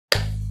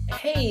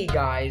Hey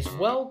guys,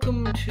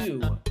 welcome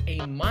to a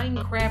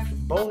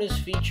Minecraft bonus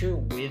feature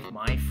with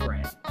my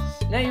friends.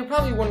 Now you're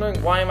probably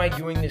wondering, why am I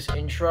doing this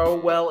intro?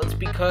 Well, it's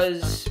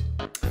because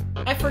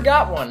I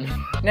forgot one.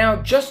 Now,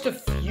 just a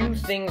few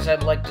things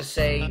I'd like to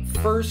say.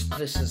 First,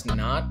 this is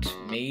not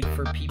made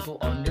for people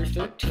under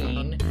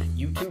 13.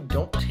 YouTube,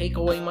 don't take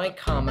away my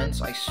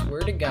comments, I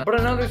swear to God. But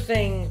another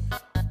thing,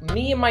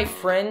 me and my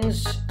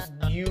friends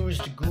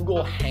used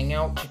Google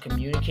Hangout to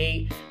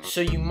communicate, so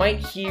you might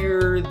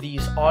hear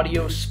these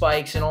audio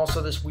spikes and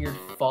also this weird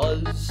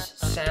fuzz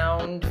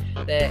sound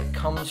that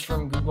comes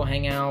from Google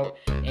Hangout,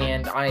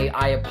 and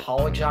I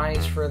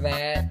apologize for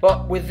that.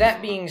 But with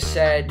that being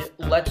said,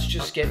 let's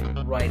just get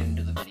right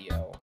into the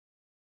video.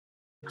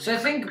 So I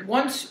think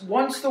once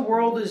the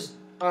world is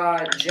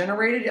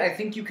generated, I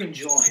think you can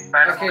join.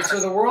 Okay, so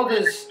the world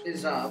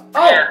is up.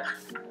 Oh!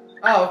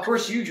 Oh, of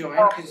course you joined,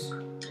 because...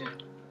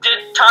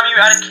 Tommy, you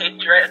added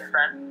Casey, right, as a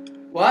friend?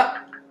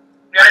 What?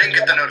 I didn't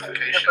get the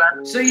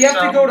notification. So you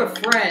have to go to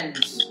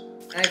friends,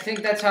 and I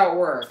think that's how it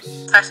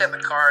works. I sent the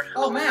card.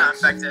 Oh,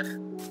 Max. Not infected.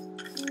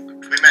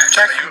 Wait, Max,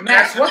 are you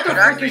Max, what the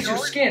frick is your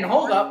skin?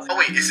 Hold up. Oh,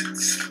 wait, is it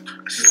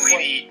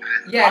Sweetie?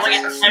 Yeah,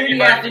 it's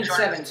Sweetie Athlete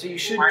 7, so you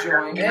should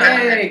join.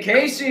 Hey,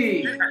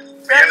 Casey!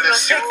 We have the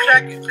suit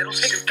gang.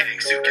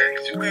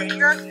 Wait,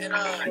 you're in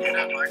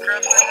Minecraft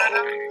right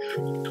now?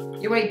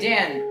 Yeah, wait,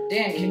 Dan,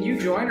 can you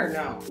join or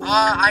no?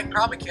 I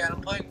probably can.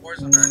 I'm playing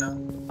Warzone right now.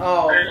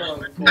 Oh,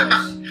 of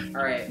course.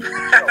 Alright.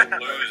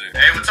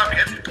 Hey, what's up,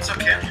 kid? What's up,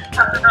 kid?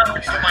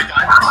 You stole my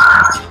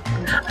diamonds.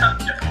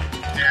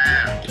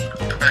 Yeah.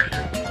 Come back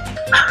here.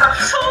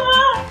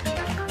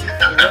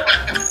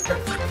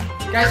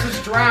 Guys,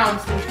 there's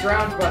drowns, by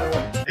the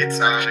way. It's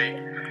Tommy.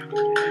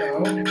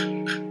 Hello.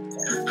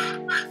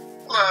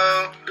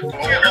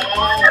 Hello.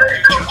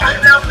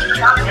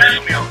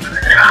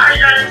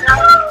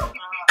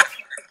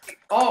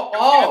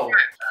 Oh,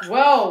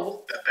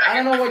 well, I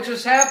don't know what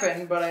just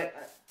happened, but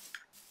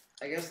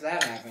I guess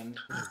that happened.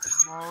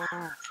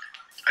 I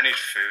need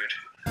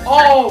food.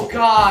 Oh,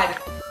 God.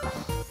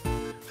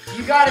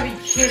 You gotta be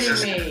kidding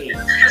me.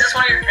 Is this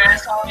one of your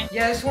fans, Tommy?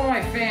 Yeah, this is one of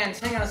my fans.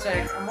 Hang on a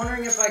sec. I'm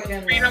wondering if I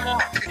can... Read them all.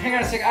 Hang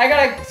on a sec. I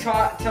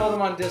gotta tell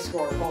them on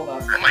Discord. Hold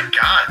up. Oh my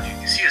God,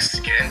 dude, you see his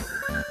skin?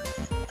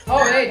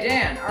 Oh, hey,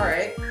 Dan.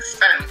 Alright. Ben,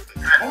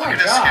 Oh look my at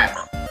his God.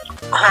 skin.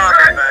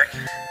 I'm back.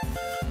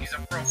 He's a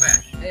pro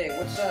bitch. Hey,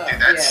 what's up? Dude,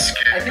 that's Yeah,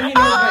 scary. I think he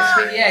knows my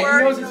skin. Yeah, he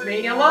knows it's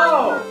me.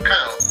 Hello! Who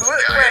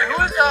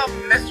is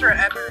Mr.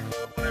 Edward?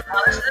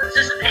 This is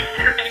just an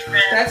anime fan.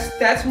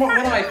 That's one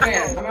of my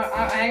fans.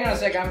 Hang on a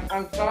sec.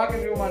 I'm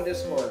talking to him on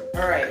Discord.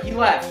 Alright, he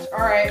left.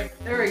 Alright,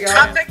 there we go.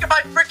 Stop taking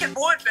my freaking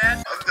wood,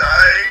 man. I'm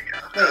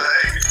dying.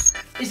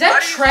 Is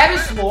that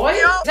Travis Lloyd?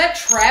 Is that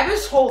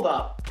Travis? Hold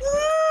up.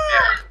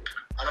 Yeah.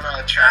 I don't know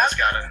how Travis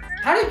got it.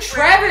 How did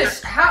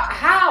Travis?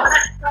 How?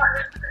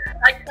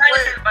 I tried to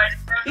invite him.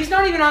 He's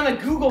not even on the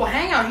Google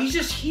Hangout. He's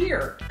just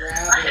here.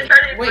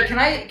 Wait, can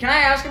I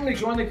ask him to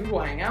join the Google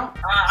Hangout? I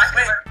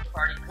can invite him to the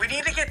party. We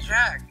need to get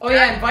Jack. Oh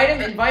yeah, invite him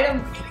to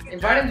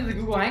the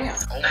Google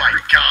Hangout. Oh my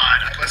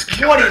God. Let's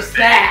kill What this is thing.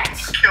 that?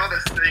 Let's kill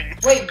this thing.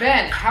 Wait,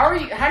 Ben, how come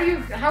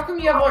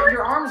you have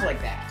your arms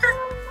like that?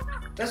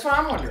 That's what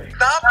I'm wondering.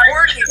 Stop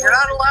working. You're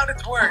not allowed to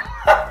twerk.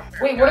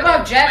 Wait, what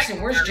about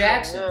Jackson? Where's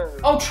Jackson?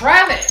 Oh,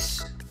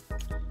 Travis!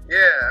 Yeah.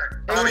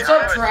 Hey, what's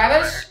up,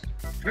 Travis?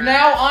 You're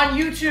now on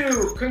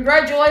YouTube.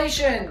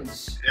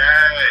 Congratulations.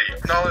 Yay.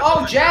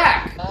 Oh,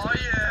 Jack. Oh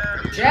yeah.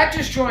 Jack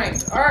just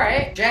joined. All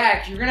right,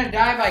 Jack, you're gonna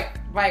die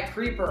by a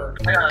creeper.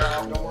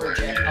 Don't worry,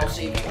 Jack. I'll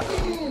save you.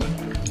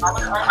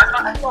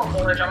 I saw a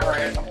village. I'm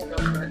alright.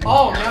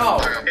 Oh no.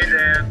 Hey,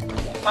 Dan.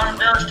 Found a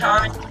village,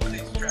 Tommy.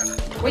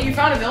 Wait, you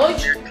found a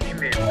village? Your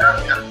teammates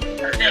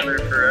are together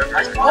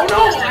forever. Oh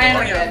no, I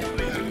am dead.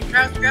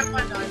 Travis, we gotta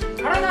find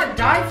diamonds. How did I not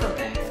die from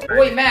that? Oh,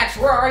 wait, Max,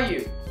 where are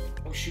you?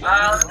 Oh shoot.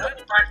 Let's do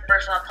it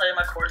first and I'll tell you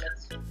my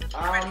coordinates.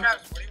 Um,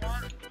 Travis, what do you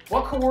want?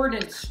 what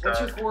coordinates? What's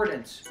your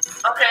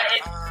coordinates? Okay,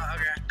 it's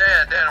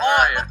Dan, where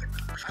are you?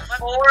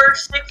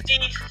 460,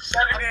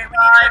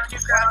 75,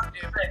 6.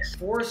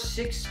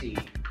 460.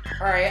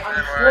 All right, I'm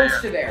And where are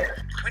close you? to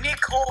there. We need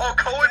Cole. Oh,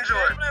 Cohen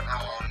joined.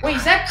 Wait,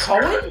 is that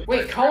Cohen?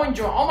 Wait, Cohen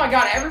joined. Oh my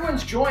God,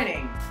 everyone's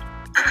joining.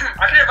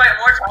 I can invite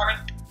more, Tommy.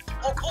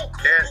 Oh, Cole.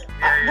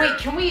 Wait,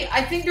 can we?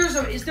 I think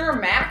is there a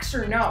max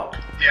or no?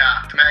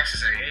 Yeah, the max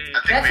is 8. I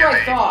think That's we what have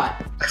I 8. thought.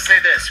 I say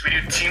this, we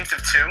do teams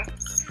of 2, and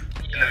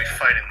then we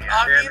fight in the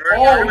end.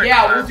 Oh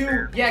yeah, we'll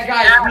do. Yeah,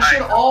 guys, we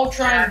should all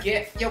try and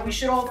get. Yeah, we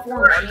should all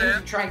form teams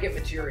and try and get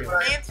material.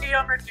 Me and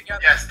Tiam are together.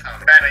 Yes,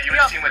 Tom. Ben, are you in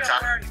a team with Tom?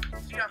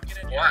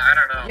 What? I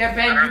don't know. Yeah,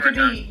 Ben, I you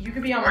remember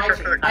could be on my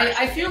team.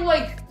 I feel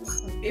like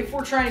if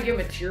we're trying to get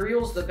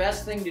materials, the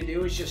best thing to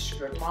do is just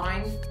strip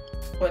mine,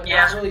 but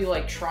not really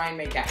like try and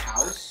make a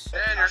house.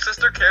 Man, your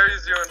sister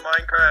carries you in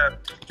Minecraft.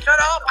 Shut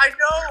up! I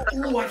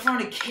know. Ooh, I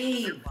found a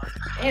cave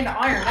and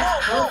iron.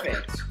 That's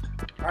perfect.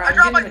 All right,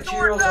 dropped I'm my getting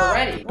sword materials down.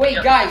 already.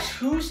 Wait, guys,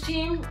 whose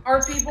team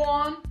are people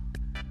on?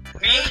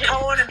 Me,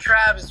 Cohen, and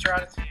Travis are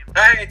on a team.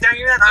 Hey, dang,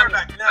 you that sword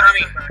back. You that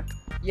sword back.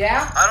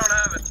 Yeah? I don't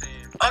have a team.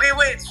 Okay,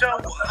 wait, so, how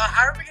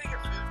are we gonna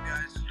get food,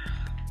 guys?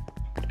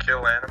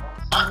 kill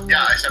animals?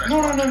 Yeah, I said I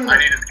No. I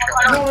needed to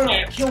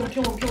kill him. No.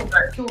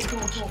 Kill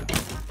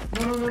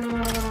him.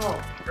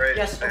 No. Right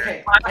Yes, there.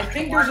 okay. I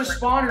think there's a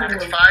spawner It's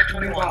room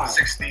 521, nearby.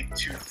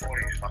 62,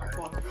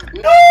 45.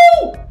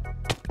 No!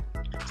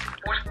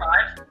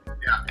 45?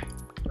 Yeah.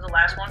 Was the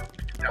last one?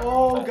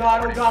 Oh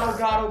god, I'm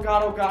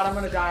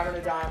gonna die.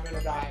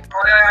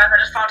 Oh yeah, I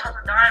just found tons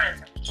of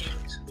diamonds.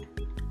 Jeez.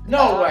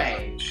 No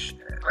way.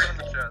 Put it in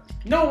the chest.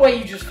 No way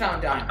you just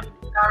found diamond.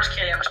 I'm just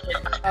kidding.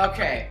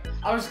 Okay,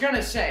 I was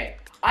gonna say,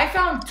 I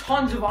found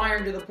tons of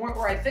iron to the point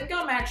where I think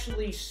I'm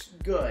actually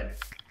good.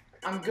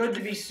 I'm good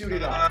to be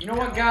suited up. You know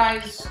what,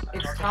 guys?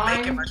 It's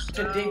time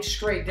to dig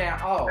straight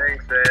down. Oh.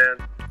 Thanks, Dan.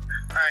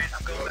 Alright,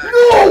 I'm going back.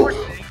 No! Do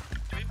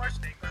we need more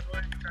snake, by the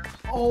way?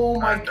 Oh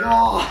my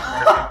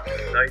god.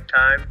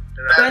 Nighttime.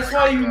 That's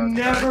why you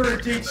never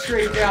dig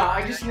straight down.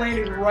 I just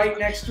landed right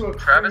next to a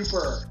Travis?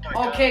 creeper.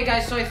 Okay,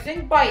 guys, so I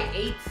think by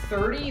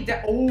 8:30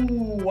 that.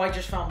 Oh, I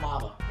just found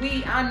lava.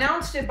 We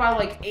announced it by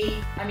like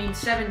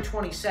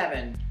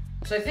 7:27.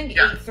 So I think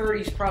 8:30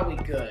 is probably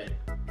good.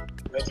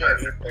 That's at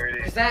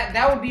 8:30. Cause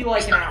that would be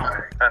like an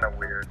hour. Kind of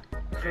weird.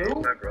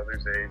 Who? My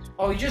brother's age.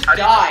 Oh, he just How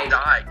do you died.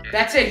 just die, kid?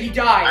 That's it. He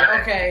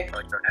died. Okay.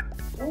 Like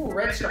that. Ooh,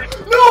 redstone.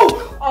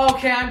 No!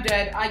 Okay, I'm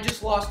dead. I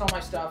just lost all my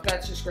stuff.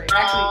 That's just great.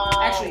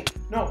 Actually,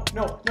 no.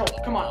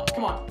 Come on.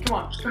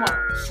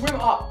 Swim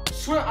up.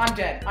 I'm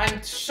dead.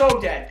 I'm so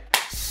dead.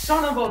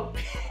 Son of a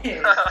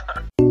bitch.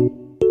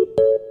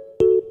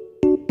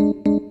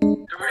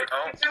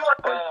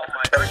 Oh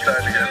my god. Let's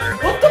die together.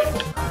 What the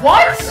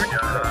what? Oh my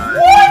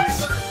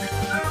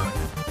god.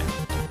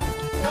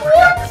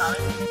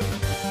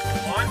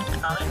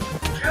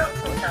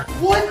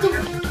 What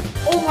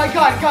the? Oh my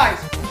god, guys.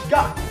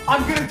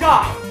 I'm gonna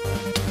die.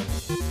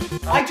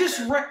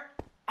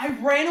 I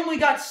randomly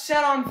got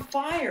set on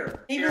fire.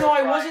 Even though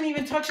I wasn't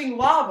even touching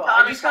lava.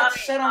 I just got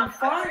set on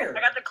fire.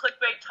 I got the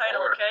clickbait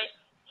title, okay?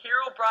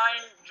 Hero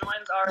Brian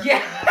joins our...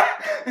 Yeah.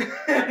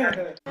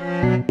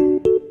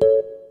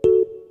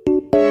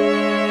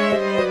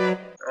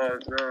 Oh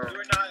no. You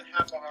were not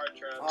half a hard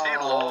trap.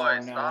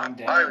 T-Lloyd, no, stop. I'm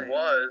dead. I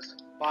was.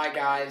 Bye,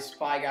 guys.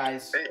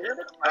 Hey,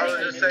 I was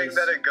just saying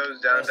that it goes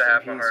down Rest to in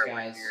half a peace, heart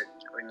guys.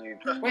 when you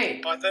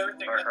Wait, I think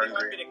you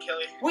want me to kill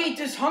you. wait,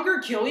 does hunger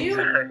kill you?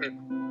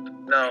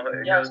 No,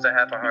 it goes to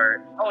half a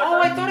heart. Oh,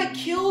 I thought it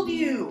killed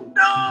you.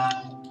 No!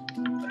 I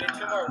need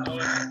 2 more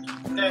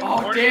bullets.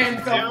 Oh,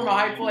 Dan fell from a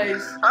high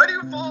place. How do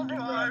you fall from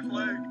a high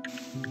flag?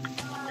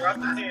 You're off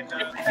the team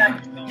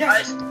now.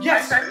 Yes.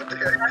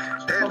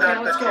 Okay,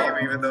 let's go.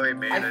 Even though he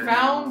made I it.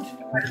 found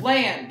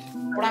land,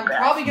 but I'm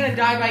probably gonna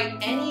die by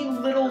any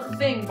little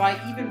thing by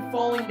even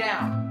falling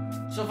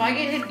down. So if I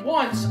get hit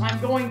once, I'm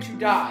going to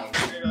die.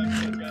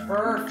 Travis,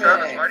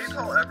 Perfect. why do you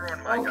call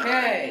everyone my guy?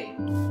 Okay.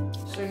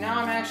 So now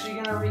I'm actually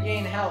gonna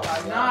regain health.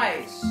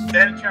 Nice.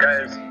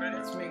 Guys,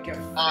 Let's make a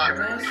Uh,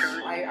 furnace.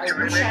 I should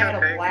we wish make I had a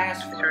a big-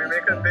 blast Should we furnace,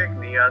 make a but- big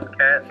neon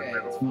cat in Okay, the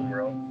middle it's of the fine.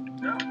 world?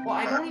 Well,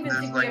 I don't even There's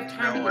think like we have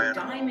time no to get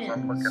animals.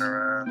 I'm looking diamonds.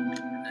 around.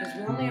 Because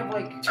we only have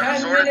like I'm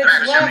 10 sort of minutes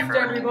actually left,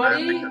 broken.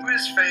 everybody. Who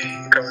is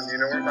Faye? Cohen, do you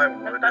know where my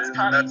wood That's is?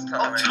 Tommy. That's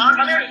Tommy. Oh, Tommy.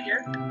 Tommy, are you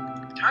here?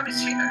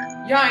 Tommy's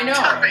here. Yeah, I know.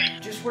 Tommy.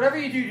 Just whatever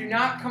you do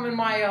not come in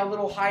my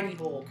little hidey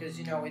hole, because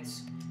you know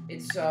it's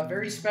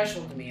very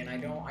special to me, and I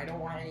don't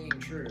want any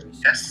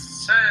intruders. Yes,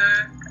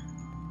 sir.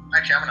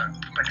 Actually, I'm gonna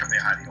come to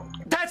your hidey hole.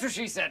 That's what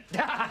she said.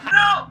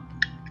 No!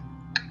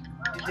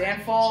 Did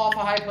Dan fall off a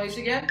high place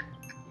again?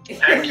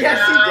 Heck Yes,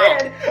 he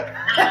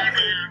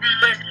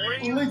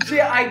did. Legit,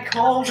 I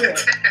called it.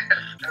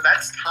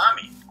 That's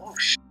Tommy. Oh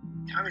shit.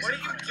 Tommy's What are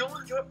you doing?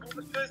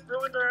 You guys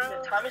ruined our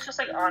house. Tommy's just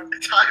like on... Tommy,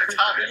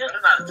 He's just-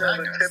 they're not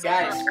attacking us.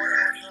 Guys,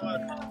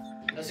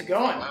 how's it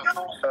going? Oh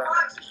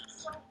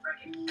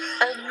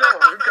no,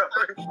 I'm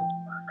going.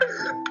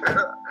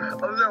 I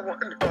was at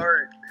 1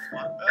 heart.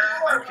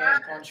 You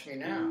can't punch me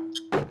now.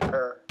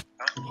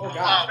 Oh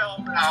god.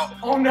 Ow.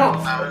 Oh no.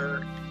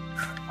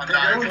 I'm Don't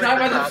dying. die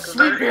by the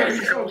sweet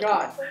berries. Oh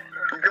god.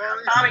 You can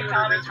only Tommy, see what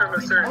Tommy, it is from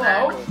a certain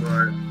Hello? angle,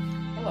 but...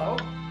 Hello.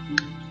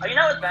 Are you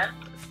not with Ben?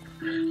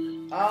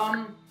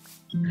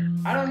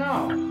 I don't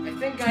know. I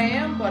think I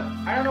am, but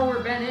I don't know where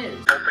Ben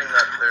is. Hoping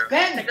that they're...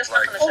 Ben! Take this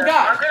stuff in the Oh, chest.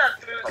 God. I'm good at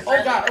food.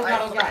 Oh god,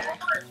 oh god.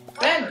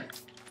 Ben!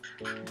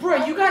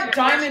 Bro, you got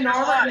diamond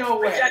armor? No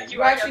way.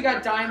 You actually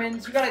got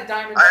diamonds. You got a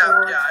diamond I have,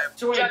 sword. yeah, I have.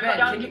 So wait, Jack, Ben,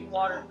 down can deep you...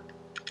 water.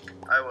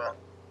 I will.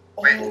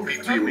 Oh, Wait,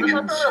 dude. we Let's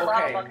look for the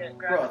lava Okay. bucket.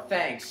 Grab Bro, it.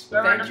 thanks.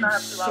 Whoever Thank does you not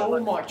have to so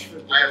lava. much for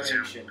the I have two.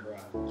 donation,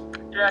 bro.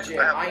 Jack, Legit,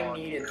 I have I one.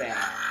 needed that.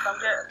 come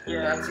get...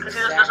 Yeah. That's See, there's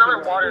exactly other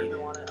what water I if you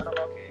want it. I don't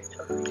know. Okay,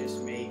 we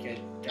just make it.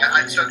 Yeah,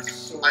 I took. diamond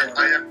sword.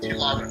 I have 2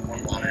 lava and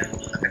 1 water. I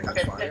think that's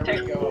Okay, fine. take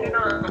There we go.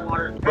 another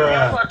water.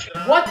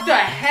 What the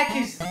heck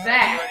is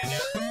that?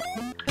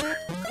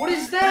 What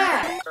is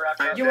that?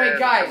 Yo, wait, Dan,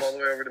 guys. Come all the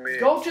way over to me.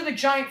 Go to the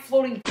giant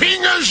floating.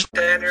 Dan,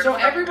 you're So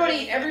the-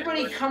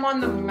 everybody come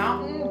on the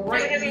mountain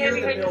right near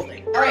the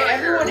building. All right,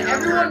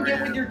 everyone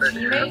get with your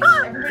teammates.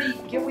 Everybody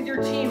get with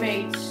your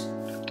teammates,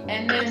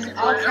 and then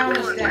I'll count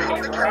us down.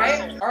 All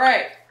right. All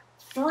right.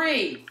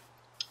 3,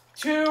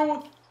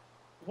 2,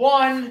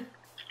 1,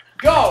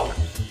 go.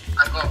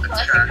 I'm going with the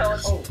Classic track.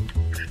 colors. Oh.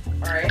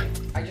 Alright.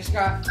 I just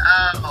got...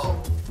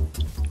 Oh.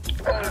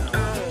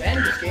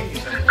 Ben just gave me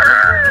something.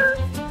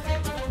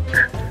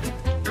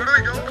 Who do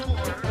we go for?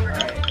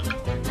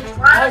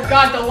 Oh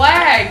god, the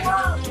lag! Oh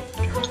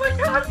my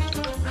god.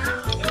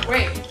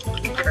 Wait,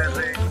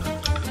 Kelly.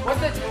 what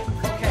the...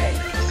 Okay.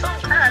 So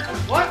bad.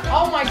 What?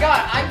 Oh my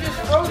god, I'm just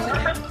frozen.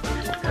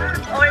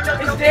 Oh wait, no.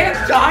 Is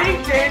Dan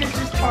dying? Dan is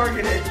just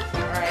targeted.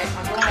 Alright,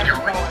 I'm going after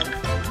Cohen.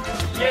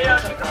 Yeah,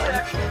 keep going.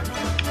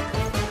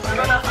 We're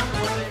gonna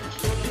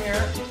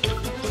Here.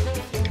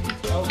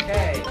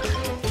 Okay.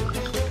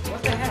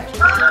 What the heck?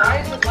 Why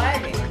is it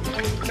lagging?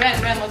 Ben,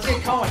 let's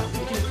get Cohen.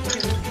 We can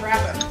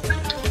trap him.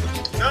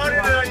 No,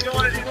 you don't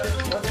want to do this.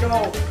 Let's go.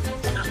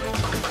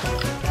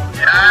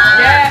 Yeah.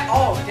 Yeah!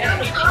 Oh, dang.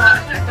 I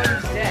thought he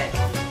was dead.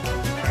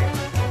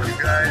 You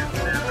guys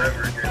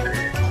never get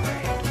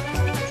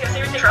it.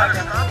 seriously Travis,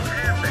 talking. stop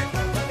camping.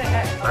 What the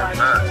heck? I'm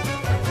not.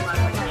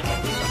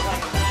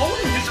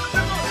 Cohen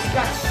just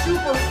got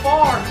super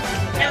far.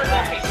 Yeah,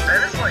 okay. That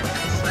is like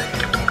insane.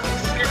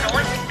 You're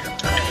going?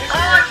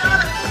 Oh, I got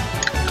it!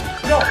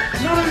 No.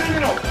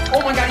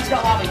 Oh my god, he's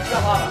got lava.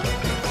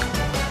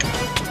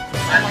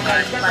 Oh my god,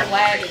 he's got the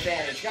lag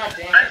advantage. God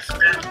damn it.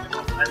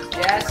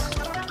 Yes.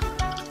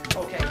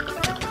 Okay.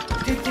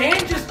 Did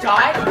Dan just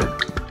die?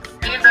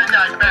 Me and Ben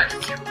died. Max,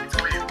 it's you. It's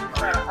you.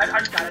 I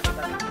just got it.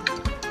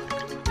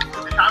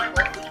 Tommy,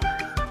 what?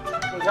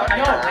 Wait, what?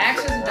 No,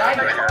 Max hasn't died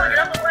yet. Get out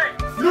of the way.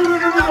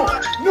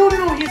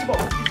 No, he's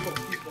above.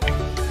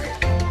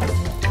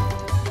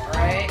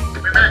 Alright,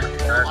 Wait, Max,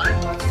 you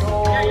alive? let's go.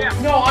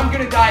 Yeah. No, I'm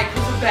gonna die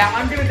because of that.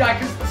 I'm gonna die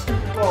because of the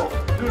stupid bow.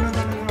 No.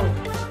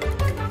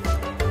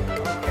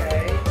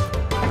 Okay.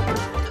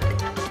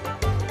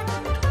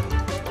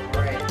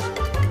 Alright.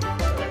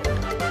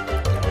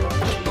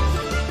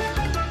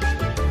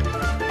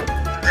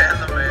 Dan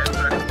the man.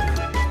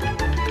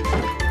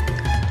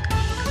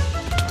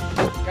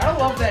 Gotta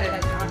love that it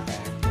has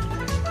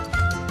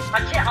knockback. I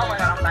can't. Oh my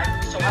god, I'm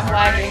lagging so I'm hard.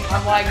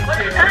 lagging What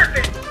too. just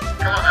happened?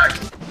 Come on, Max.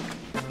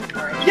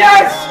 Alright.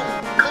 Yes!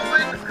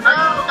 Cohen,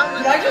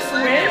 Did I just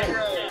win?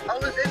 bro. I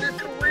was in it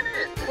to win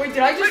it. Wait,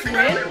 did I just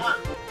win?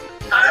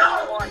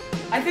 I won.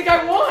 I think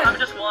I won. I'm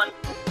just one.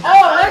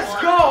 Oh, let's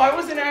go! I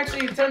wasn't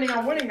actually intending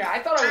on winning that.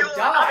 I thought I would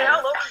Tommy, die. how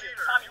low are you?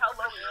 Tommy, how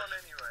low are you?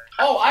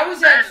 Oh, I was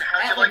Ben, at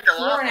how'd you like like the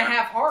 4.5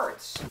 lava?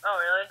 hearts. Oh,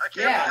 really? I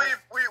can't Yeah. believe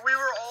we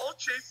were all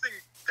chasing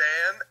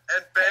Dan,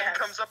 and Ben Yes.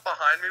 comes up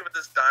behind me with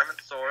this diamond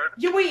sword.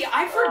 Yeah, wait,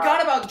 I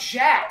forgot about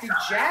Jack. Did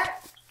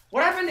Jack?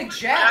 What happened to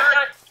Jack?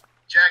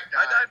 Jack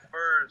I died. died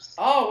first.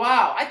 Oh,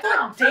 wow. I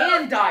thought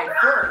Dan died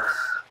first.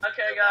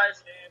 Okay,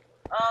 guys.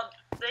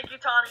 Thank you,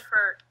 Tommy,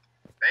 for.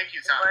 Thank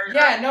you, Tommy.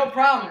 Yeah, no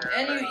problem.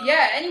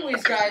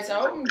 Anyways, guys, I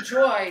hope you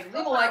enjoyed.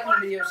 Leave a like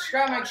on the video,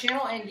 subscribe to my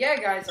channel, and yeah,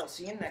 guys, I'll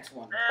see you in the next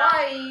one.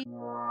 Bye!